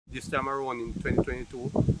This time around in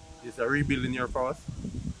 2022 is a rebuilding year for us,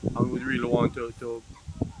 and we really want to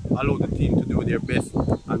allow the team to do their best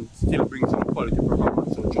and still bring some quality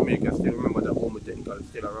performance. So Jamaica still remember that Holmwood Technical is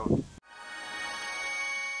still around.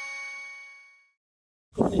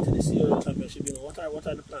 Coming into this year championship, what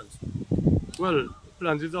are the plans? Well,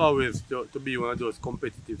 plans is always to be one of those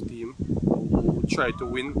competitive teams who try to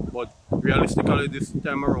win, but realistically this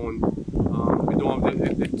time around we don't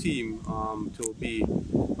have the team to be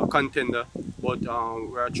a contender, but we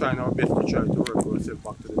are trying our best to try to work ourselves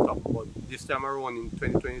back to the top. But this time around in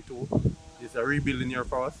 2022 is a rebuilding year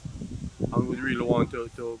for us, and we really want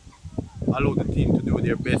to allow the team to do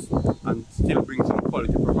their best and still bring some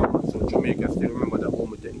quality performance. So Jamaica still remember that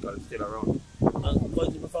Holmwood Technical is still around. And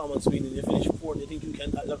quality performance meaning you finish fourth, do you think you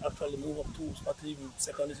can actually move up 2 spots even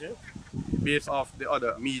second this year? Based off the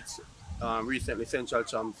other meets recently, Central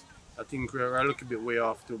Champs, I think we're a little bit way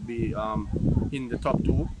off to be in the top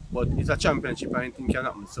 2, but it's a championship and anything can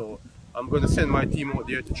happen. So I'm going to send my team out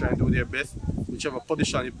there to try and do their best. Whichever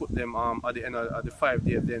position you put them at the end of the 5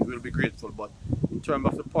 days, then we'll be grateful. But in terms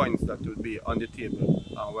of the points that will be on the table,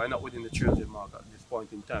 we're not within the 300 mark at this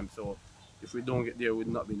point in time. So if we don't get there, we'll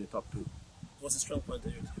not be in the top 2. What's the strong point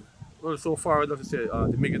of your team? Well, so far I'd have to say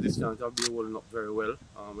the mega distance have been holding up very well.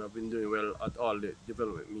 We have been doing well at all the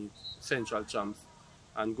development meets, Central Champs,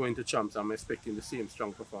 and going to Champs I'm expecting the same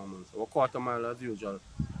strong performance. Our quarter mile as usual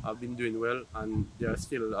have been doing well, and they are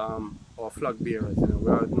still our flag bearers.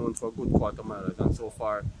 We are known for good quarter milers, and so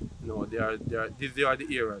far they are the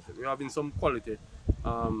areas. We're having some quality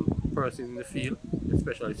persons in the field,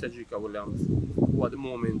 especially Cedricka Williams, who at the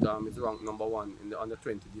moment is ranked #1 in the under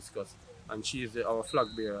 20 discus, and she is our flag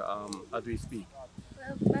bearer as we speak.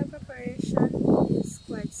 Well, my preparation is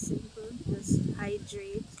quite simple. Just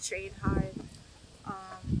hydrate, train hard,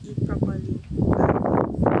 eat properly,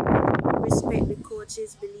 respect the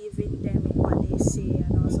coaches, believe in them, in what they say,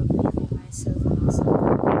 and also believe in myself and also.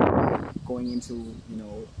 Going into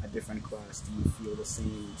a different class, do you feel the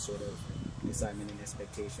same sort of excitement and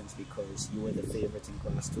expectations because you were the favorite in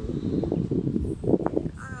class 2?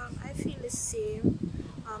 I feel the same.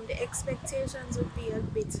 The expectations would be a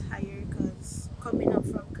bit higher because coming up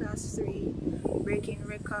from class 3, breaking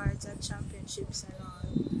records at championships and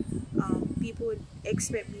all, people would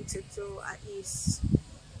expect me to throw at least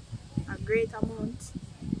a great amount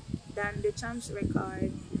than the champs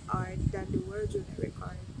record or than the world junior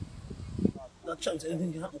record. That Champs,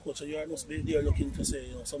 anything can happen, coach. So you're not there looking to say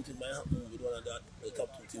something might happen with one of the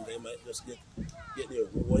top 2 teams. They might just get there.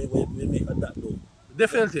 What we make at that though?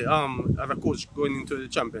 Definitely, as a coach going into the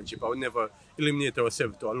championship, I would never eliminate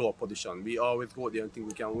ourselves to a lower position. We always go there and think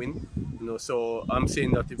we can win. So I'm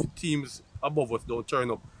saying that if teams above us don't turn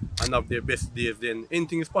up and have their best days, then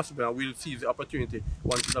anything is possible, and we'll seize the opportunity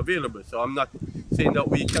once it's available. So I'm not saying that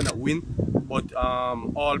we cannot win, but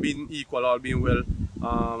all being equal, all being well,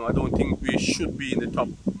 I don't think we should be in the top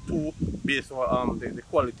 2 based on the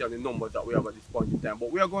quality and the numbers that we have at this point in time.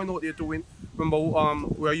 But we are going out there to win. Remember,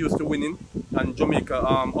 we are used to winning, and Jamaica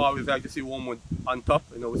always like to see Holmwood on top.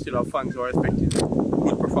 We still have fans who are expecting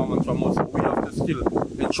good performance from us. So we have to still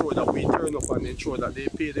ensure that we turn up and ensure that they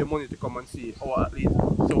pay their money to come and see our athletes.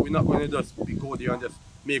 So we're not going to just go there and just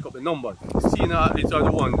make up the numbers. Senior athletes are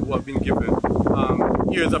the ones who have been given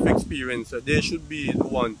years of experience. They should be the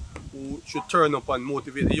one who should turn up and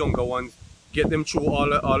motivate the younger ones, get them through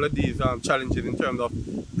all of these challenges in terms of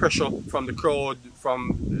pressure from the crowd,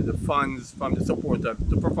 from the fans, from the supporters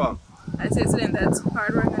to perform. I say to them that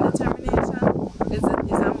hard work and determination is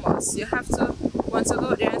a must. You have to, once you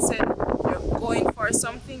go there and say you're going for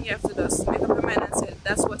something, you have to just make up your mind and say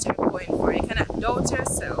that's what you're going for. You cannot doubt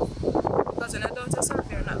yourself, because when you doubt yourself,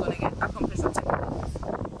 you're not going to get accomplished what you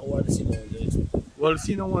want. How are the senior ones? Well, the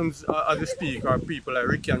senior ones, as we speak, are people like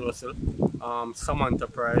Ricky and Russell, Samantha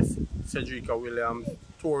Price, Cedricka Williams,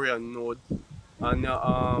 Torian Node, and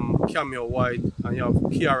Cameo White, and you have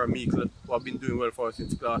Kiara Meekle, who have been doing well for us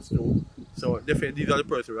since class 2. So definitely these are the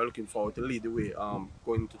persons we are looking forward to lead the way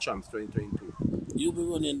going into Champs 2022. You'll be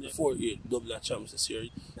running the 4-8 double at Champs this year.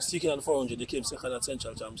 Sticking at 400, they came second at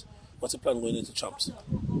Central Champs. What's the plan going into Champs?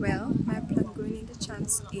 Well, my plan going into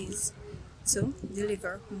Champs is to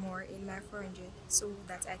deliver more in my 400 so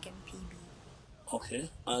that I can PB. Okay.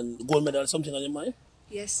 And gold medal, something on your mind?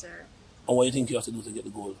 Yes, sir. And what do you think you have to do to get the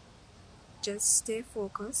gold? Just stay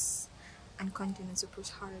focused and continue to push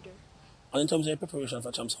harder. And in terms of your preparation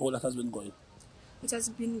for Champs, how that has been going? It has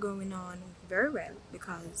been going on very well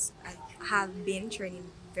because I have been training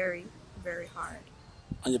very, very hard.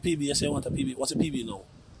 And your PB, you say you want a PB. What's a PB now?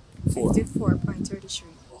 54.33.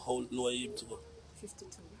 How low are you able to go?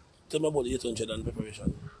 52. Tell me about the 800 and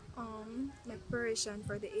preparation. My preparation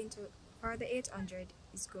for the 800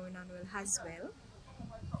 is going on well as well.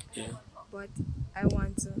 Yeah. But I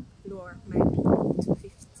want to lower my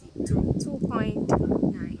PB to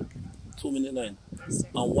 2.9. 2 minute 9. Yes, sir.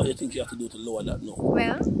 And what do you think you have to do to lower that now?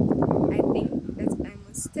 Well, I think that I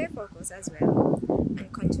must stay focused as well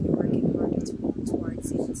and continue working harder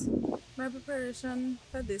towards it. My preparation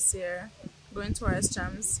for this year, going towards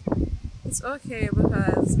CHAMPS, it's okay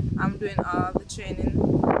because I'm doing all the training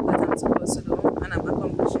that I'm supposed to do and I'm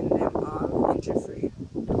accomplishing them all injury-free.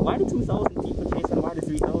 Why the 2,000 people chase and why the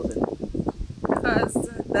 3,000? Because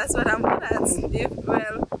that's what I'm good at.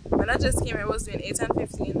 Well, when I just came, I was doing 8 and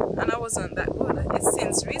 15 and I wasn't that good. It's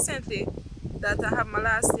since recently that I have my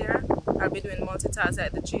last year, I'll be doing multitask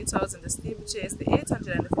like the 3,000, the steeplechase, the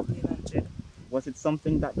 800 and the 1,500. Was it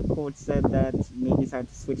something that the coach said that made you decide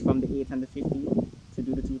to switch from the 8 and the 15 to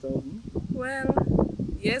do the 2,000? Well,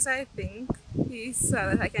 yes, I think he saw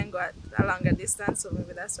that I can go at a longer distance, so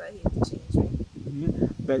maybe that's why he changed me.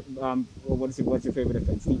 But what's your favorite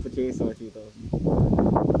event, steeplechase or 2,000?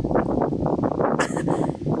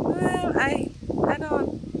 Well, I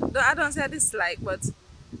don't say I dislike, but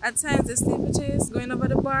at times the steeplechase, going over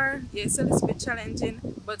the bar, yeah, it's a little bit challenging,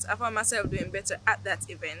 but I found myself doing better at that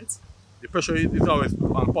event. The pressure is always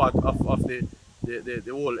part of the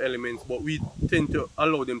whole elements, but we tend to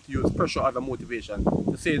allow them to use pressure as a motivation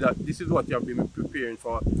to say that this is what you have been preparing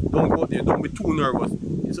for. Don't go there, don't be too nervous.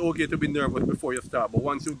 It's okay to be nervous before you start, but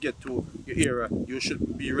once you get to your area, you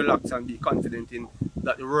should be relaxed and be confident in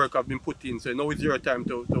that the work have been put in. So now is your time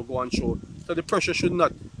to go and show. So the pressure should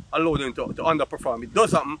not allow them to underperform. It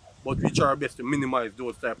does happen, but we try our best to minimize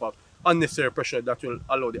those type of unnecessary pressure that will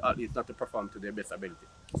allow the athletes not to perform to their best ability.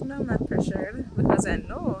 No, I'm not pressured because I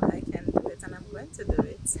know I can do it and I'm going to do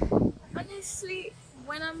it. Honestly,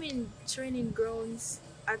 when I'm in training grounds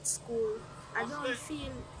at school, I don't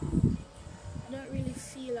really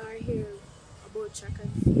feel or hear about track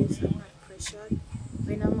and field, so I'm not pressured.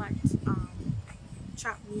 When I'm at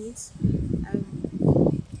track meets,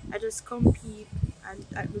 I just compete and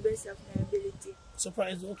at the best of my ability.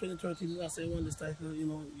 Surprised, 2013 last year you won this title, you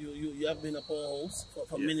know, you have been a powerhouse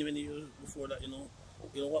for many years before that, you know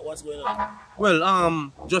what's going on?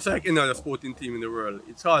 Well, just like any other sporting team in the world,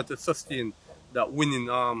 it's hard to sustain that winning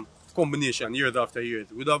combination years after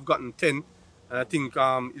years. We'd have gotten 10, and I think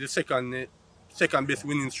it's the second best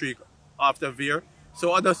winning streak after Veer.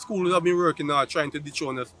 So other schools have been working hard trying to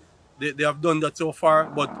dethrone us. They have done that so far,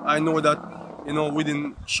 but I know that, you know,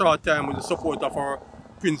 within short time with the support of our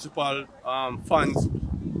principal, fans,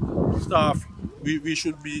 staff, we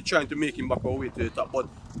should be trying to make him back our way to the top. But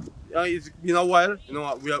it's been a while, you know.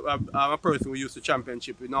 I'm a person who used to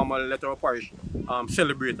championship. We normally let our parish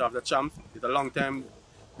celebrate after champs. It's a long time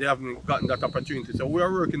they haven't gotten that opportunity. So we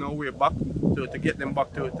are working our way back to get them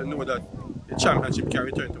back to know that the championship can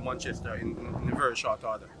return to Manchester in a very short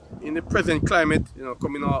order. In the present climate, you know,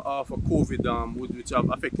 coming off of COVID, which have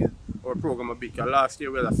affected our program a bit. Last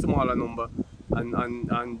year we had a smaller number, and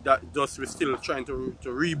that just we're still trying to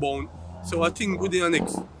rebound. So I think within the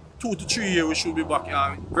next 2 to 3 years we should be back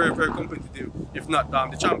very competitive, if not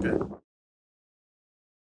the champion.